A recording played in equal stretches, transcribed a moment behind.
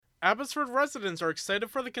Abbotsford residents are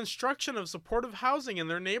excited for the construction of supportive housing in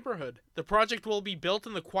their neighborhood. The project will be built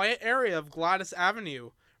in the quiet area of Gladys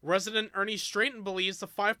Avenue. Resident Ernie Strayton believes the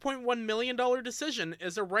 $5.1 million decision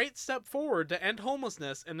is a right step forward to end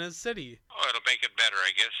homelessness in his city. Oh, it'll make it better,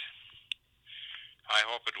 I guess. I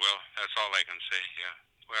hope it will. That's all I can say, yeah.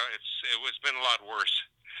 Well, it's been a lot worse.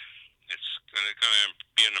 It's going to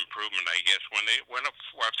be an improvement, I guess.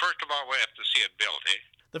 First of all, we have to see it built, eh?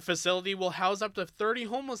 The facility will house up to 30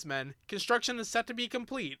 homeless men. Construction is set to be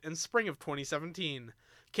complete in spring of 2017.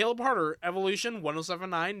 Caleb Harder, Evolution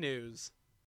 1079 News.